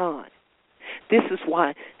behind. This is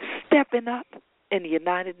why stepping up in the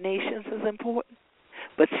United Nations is important,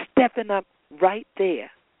 but stepping up right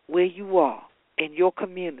there where you are, in your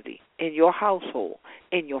community, in your household,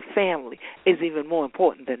 in your family, is even more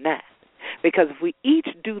important than that. Because if we each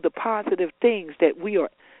do the positive things that we are,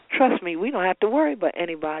 trust me, we don't have to worry about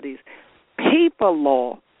anybody's paper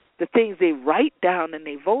law, the things they write down and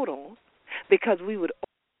they vote on, because we would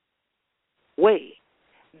way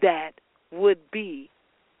that would be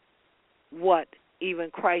what even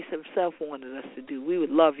Christ himself wanted us to do. We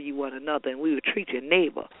would love you one another, and we would treat your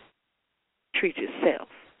neighbor, treat yourself.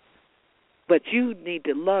 But you need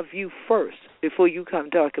to love you first before you come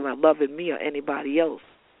talking about loving me or anybody else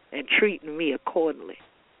and treating me accordingly.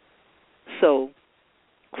 So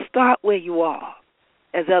start where you are.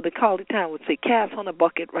 As Elder Carly Town would say, cast on a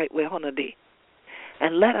bucket right where Hannah did.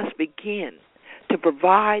 And let us begin to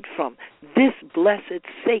provide from this blessed,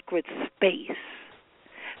 sacred space.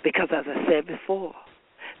 Because as I said before,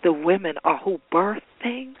 the women are who birth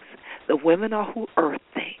things. The women are who earth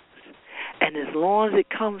things. And as long as it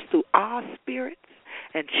comes through our spirits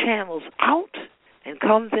and channels out and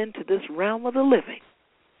comes into this realm of the living,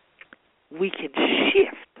 we can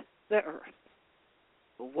shift the earth.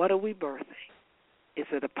 But what are we birthing? Is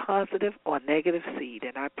it a positive or negative seed?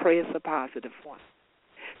 And I pray it's a positive one,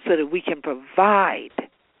 so that we can provide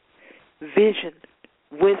vision,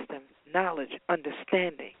 wisdom, knowledge,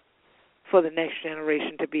 understanding for the next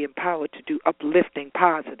generation to be empowered to do uplifting,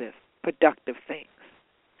 positive, productive things,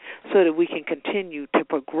 so that we can continue to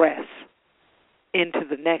progress into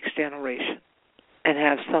the next generation and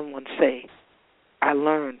have someone say, I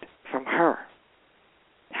learned from her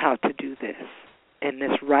how to do this in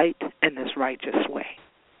this right and this righteous way.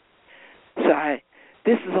 So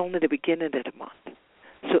this is only the beginning of the month.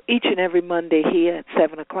 So each and every Monday here at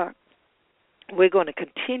 7 o'clock, we're going to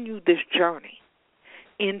continue this journey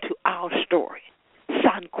into our story.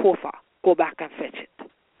 Sankofa, go back and fetch it.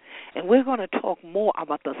 And we're going to talk more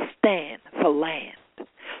about the stand for land.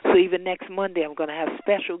 So even next Monday, I'm going to have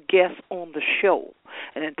special guests on the show,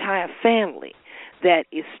 an entire family that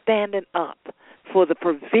is standing up for the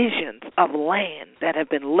provisions of land that have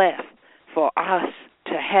been left for us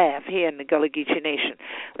to have here in the Gullah Geechee Nation,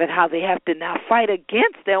 but how they have to now fight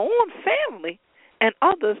against their own family and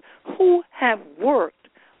others who have worked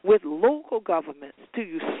with local governments to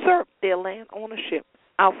usurp their land ownership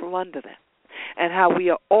out from under them, and how we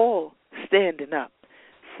are all standing up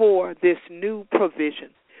for this new provision,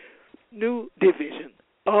 new division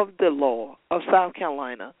of the law of South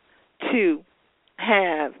Carolina to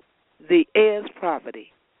have the Heirs Property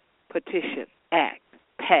Petition Act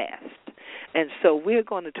passed. And so we're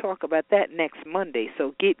going to talk about that next Monday.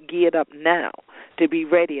 So get geared up now to be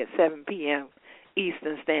ready at 7 p.m.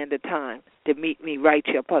 Eastern Standard Time to meet me right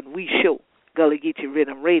here upon We Show, Gullah Geechee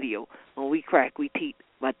Rhythm Radio. When we crack, we teach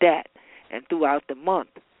about that. And throughout the month,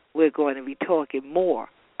 we're going to be talking more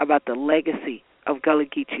about the legacy of Gullah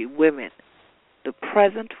Geechee women the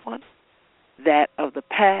present one, that of the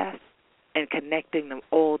past, and connecting them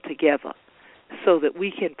all together so that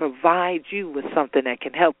we can provide you with something that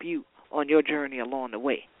can help you on your journey along the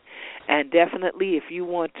way. And definitely, if you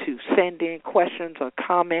want to send in questions or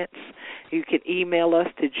comments, you can email us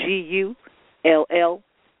to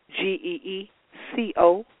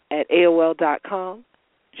gullgeeco@AOL.com,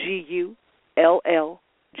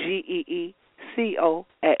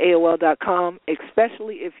 gullgeeco@AOL.com,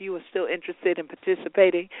 especially if you are still interested in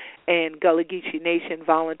participating in Gullah Geechee Nation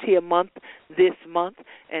Volunteer Month this month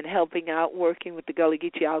and helping out, working with the Gullah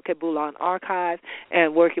Geechee Al-Kabulan Archive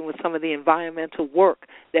and working with some of the environmental work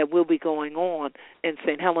that will be going on in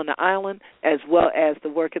St. Helena Island, as well as the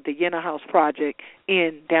work at the Yenna House Project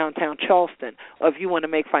in downtown Charleston. Or if you want to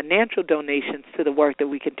make financial donations to the work that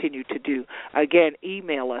we continue to do, again,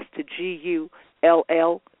 email us to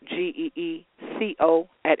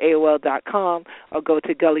gullgeeco@AOL.com or go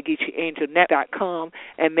to GullahGeecheeAngelNet.com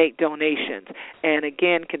and make donations. And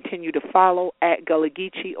again, continue to follow at Gullah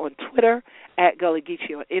Geechee on Twitter, at Gullah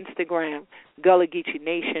Geechee on Instagram, Gullah Geechee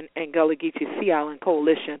Nation, and Gullah Geechee Sea Island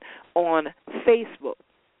Coalition on Facebook.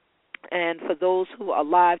 And for those who are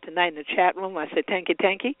live tonight in the chat room, I said thank you.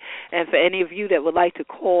 And for any of you that would like to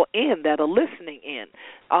call in that are listening in,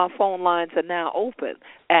 our phone lines are now open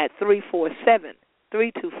at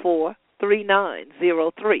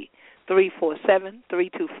 347-324-3903.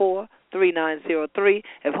 347-324-3903.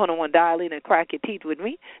 If you want to dial in and crack your teeth with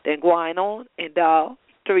me, then go on and dial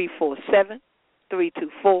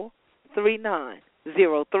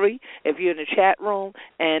 347-324-3903. If you're in the chat room,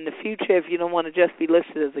 and in the future, if you don't want to just be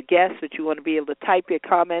listed as a guest, but you want to be able to type your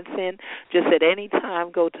comments in, just at any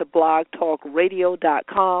time go to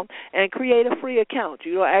blogtalkradio.com and create a free account.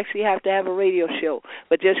 You don't actually have to have a radio show,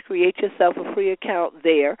 but just create yourself a free account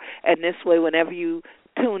there, and this way, whenever you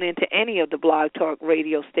tune into any of the Blog Talk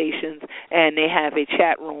radio stations and they have a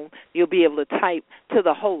chat room, you'll be able to type to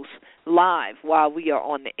the host live while we are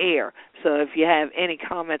on the air. So if you have any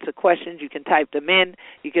comments or questions, you can type them in.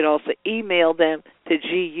 You can also email them to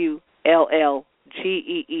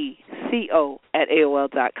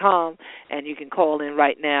gullgeeco@AOL.com, and you can call in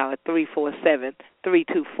right now at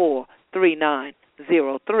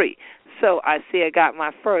 347-324-3903. So I see I got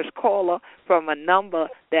my first caller from a number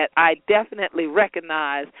that I definitely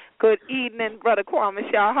recognize. Good evening, Brother Kwame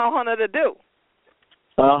Shaw. How honor to do?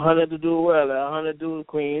 Honor to do well. Honor to do,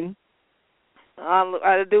 Queen.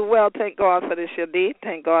 I do well. Thank God for this your day.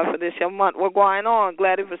 Thank God for this your month. What's going on?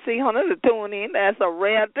 Glad to see honor to tune in. That's a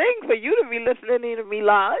rare thing for you to be listening in to me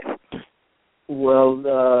live. Well,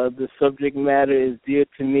 the subject matter is dear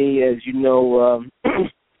to me, as you know.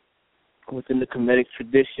 Within the Kemetic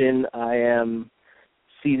tradition, I am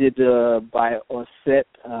seated by Osset,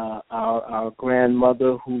 our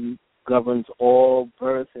grandmother who governs all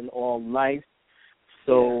birth and all life.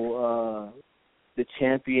 So the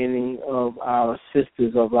championing of our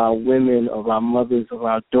sisters, of our women, of our mothers, of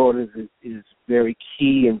our daughters is very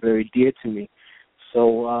key and very dear to me.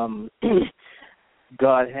 So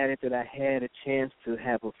God had it that I had a chance to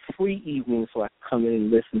have a free evening so I could come in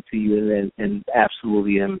and listen to you, and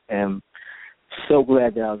absolutely am so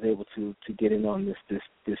glad that I was able to get in on this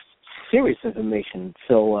serious information.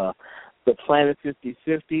 So the Planet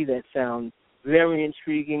 50/50, that sounds very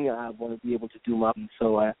intriguing. I want to be able to do my own.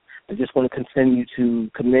 So I just want to continue to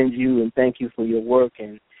commend you and thank you for your work,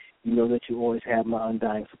 and you know that you always have my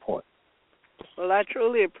undying support. Well, I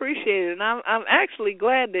truly appreciate it, and I'm actually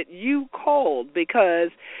glad that you called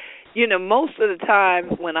because, you know, most of the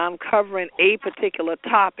time when I'm covering a particular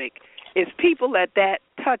topic, it's people that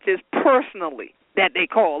touches personally that they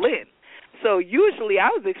call in. So usually I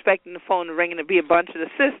was expecting the phone to ring and to be a bunch of the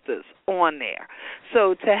sisters on there.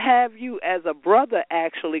 So to have you as a brother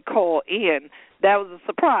actually call in, that was a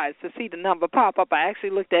surprise to see the number pop up. I actually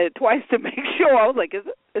looked at it twice to make sure. I was like, is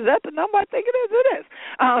that the number? I think it is. It is.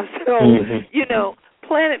 You know,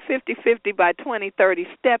 Planet 50/50 by 2030,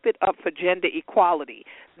 step it up for gender equality.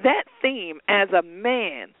 That theme, as a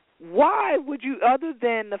man, why would you, other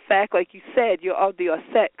than the fact, like you said, you're of the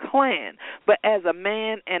Osset clan, but as a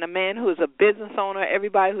man and a man who is a business owner,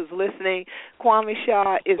 everybody who's listening, Kwame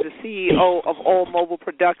Shaw is the CEO of All Mobile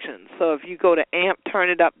Productions. So if you go to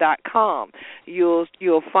ampturnitup.com,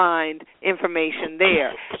 you'll find information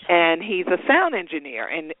there. And he's a sound engineer.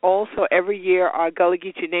 And also every year our Gullah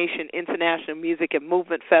Geechee Nation International Music and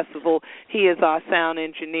Movement Festival, he is our sound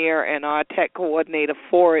engineer and our tech coordinator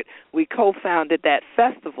for it. We co-founded that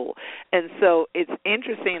festival. role. And so it's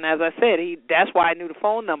interesting, as I said, that's why I knew the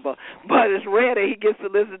phone number, but it's rare that he gets to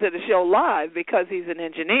listen to the show live because he's an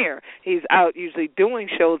engineer. He's out usually doing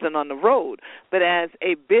shows and on the road. But as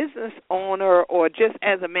a business owner or just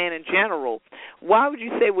as a man in general, why would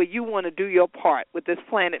you say, well, you want to do your part with this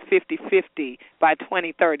Planet 50/50 by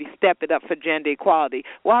 2030, step it up for gender equality?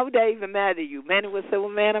 Why would that even matter to you? Men would say, well,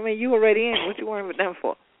 man, I mean, you already in. What you worrying with them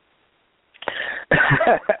for?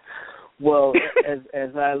 Well,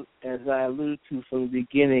 as I alluded to from the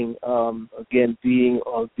beginning, again, being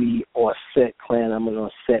of the Offset clan, I'm an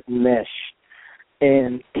Offset mesh,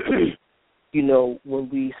 and you know, when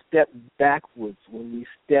we step backwards, when we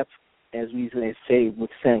step, as we say with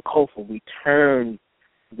Sankofa, we turn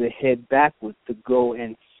the head backwards to go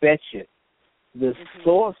and fetch it. The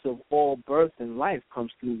source of all birth and life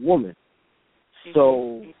comes through woman.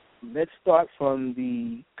 So let's start from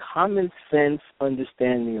the common sense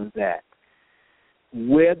understanding of that,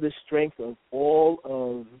 where the strength of all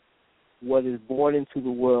of what is born into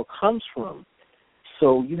the world comes from.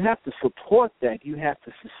 So you have to support that. You have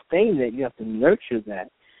to sustain that. You have to nurture that.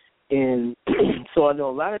 And so I know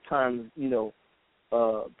a lot of times, you know,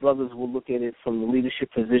 brothers will look at it from the leadership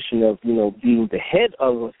position of, you know, being the head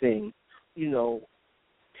of a thing, you know,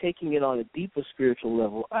 taking it on a deeper spiritual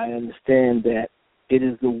level. I understand that it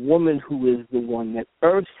is the woman who is the one that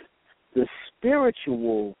births the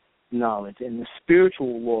spiritual knowledge and the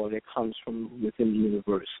spiritual law that comes from within the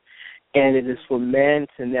universe. And it is for man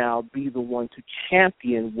to now be the one to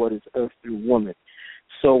champion what is earth through woman.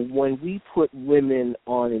 So when we put women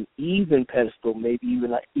on an even pedestal, maybe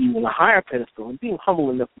even a higher pedestal, and being humble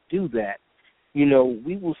enough to do that, you know,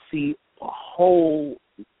 we will see a whole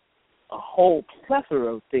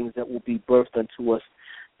plethora of things that will be birthed unto us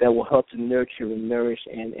that will help to nurture and nourish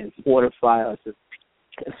and fortify us as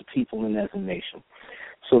a people and as a nation.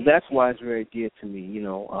 So that's why it's very dear to me. You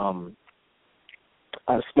know,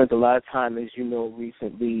 I've spent a lot of time, as you know,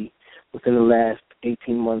 recently within the last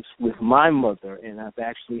 18 months with my mother, and I've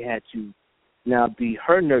actually had to now be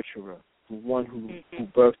her nurturer, the one who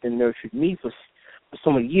birthed and nurtured me for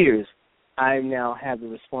so many years. I now have the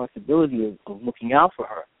responsibility of looking out for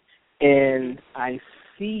her. And I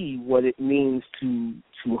see what it means to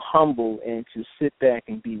humble and to sit back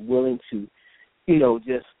and be willing to, you know,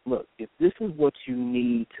 just look, if this is what you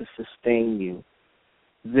need to sustain you,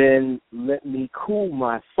 then let me cool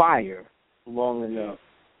my fire long enough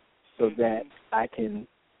so that I can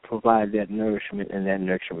provide that nourishment and that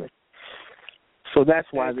nurturement. So that's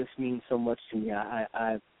why this means so much to me.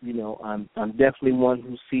 I'm definitely one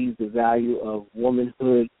who sees the value of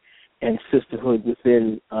womanhood and sisterhood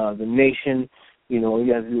within the nation. You know, all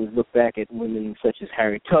you have to do is look back at women such as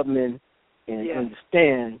Harriet Tubman and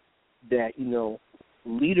understand that, you know,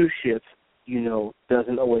 leadership, you know,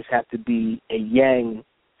 doesn't always have to be a yang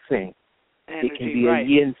thing. It can be a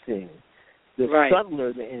yin thing. The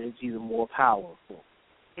subtler the energy, the more powerful.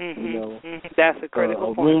 You know, that's a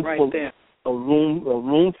critical point right there. A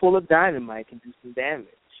room full of dynamite can do some damage.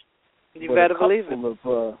 You better believe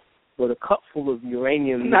it. But a cup full of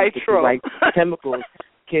uranium, nitro, like chemicals,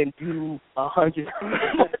 can do 100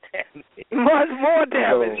 more damage. Much more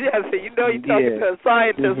damage, yes. So you know you're talking to a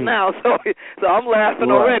scientist now, so I'm laughing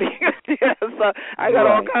already. Yes, I got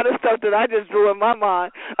all kind of stuff that I just drew in my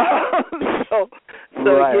mind. So I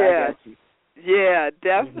got you. Yeah,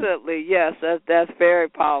 definitely. Yes, that's very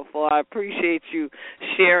powerful. I appreciate you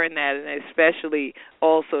sharing that, and especially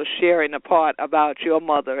also sharing the part about your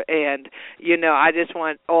mother. And, you know, I just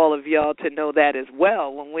want all of y'all to know that as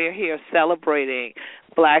well. When we're here celebrating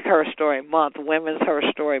Black Herstory Month, Women's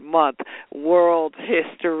Herstory Month, World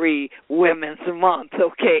History Women's Month,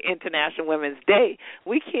 International Women's Day,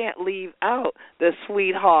 we can't leave out the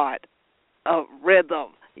sweetheart of rhythm.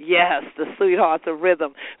 Yes, the Sweethearts of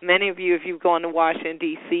Rhythm. Many of you, if you've gone to Washington,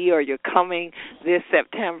 D.C., or you're coming this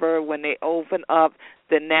September when they open up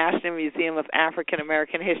the National Museum of African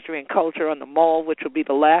American History and Culture on the Mall, which will be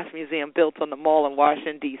the last museum built on the Mall in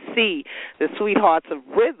Washington, D.C., the Sweethearts of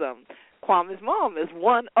Rhythm, Kwame's mom is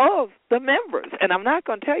one of the members. And I'm not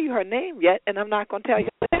going to tell you her name yet, and I'm not going to tell you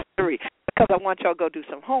her history, because I want y'all to go do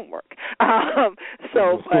some homework.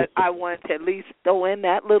 But I want to at least throw in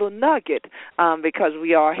that little nugget because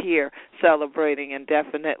we are here celebrating, and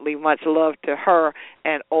definitely much love to her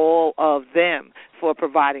and all of them for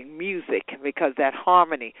providing music, because that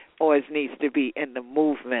harmony always needs to be in the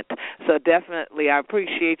movement. So definitely I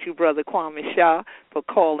appreciate you, Brother Kwame Shah, for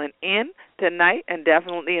calling in tonight, and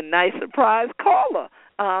definitely a nice surprise caller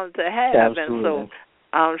to have. Absolutely. And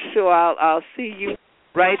so I'm sure I'll see you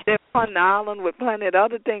right there on the island with plenty of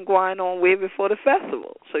other things going on way before the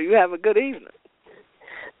festival. So you have a good evening.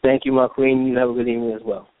 Thank you, my queen. You have a good evening as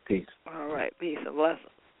well. Peace. All right. Peace and blessings.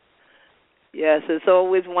 Yes, it's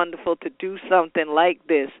always wonderful to do something like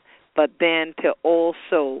this, but then to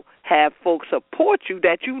also have folks support you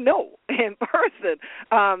that you know in person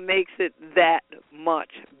makes it that much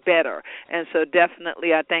better. And so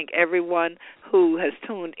definitely I thank everyone who has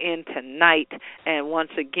tuned in tonight. And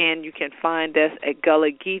once again, you can find us at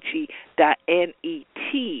GullahGeechee.net,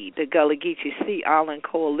 the Gullah Geechee Sea Island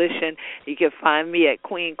Coalition. You can find me at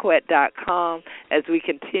QueenQuet.com as we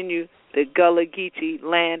continue the Gullah Geechee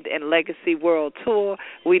Land and Legacy World Tour.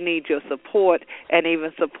 We need your support, and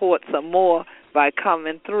even support some more by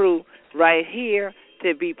coming through right here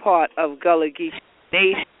to be part of Gullah Geechee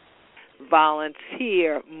Nation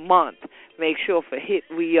Volunteer Month. Make sure for hit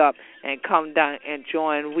we up and come down and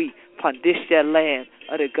join we upon this land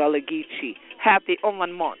of the Gullah Geechee. Happy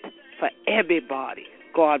Ooman month for everybody.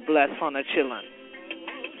 God bless on the children.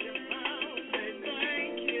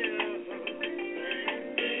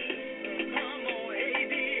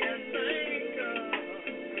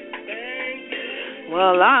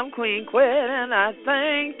 Well, I'm Queen Quet, and I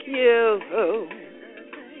thank you.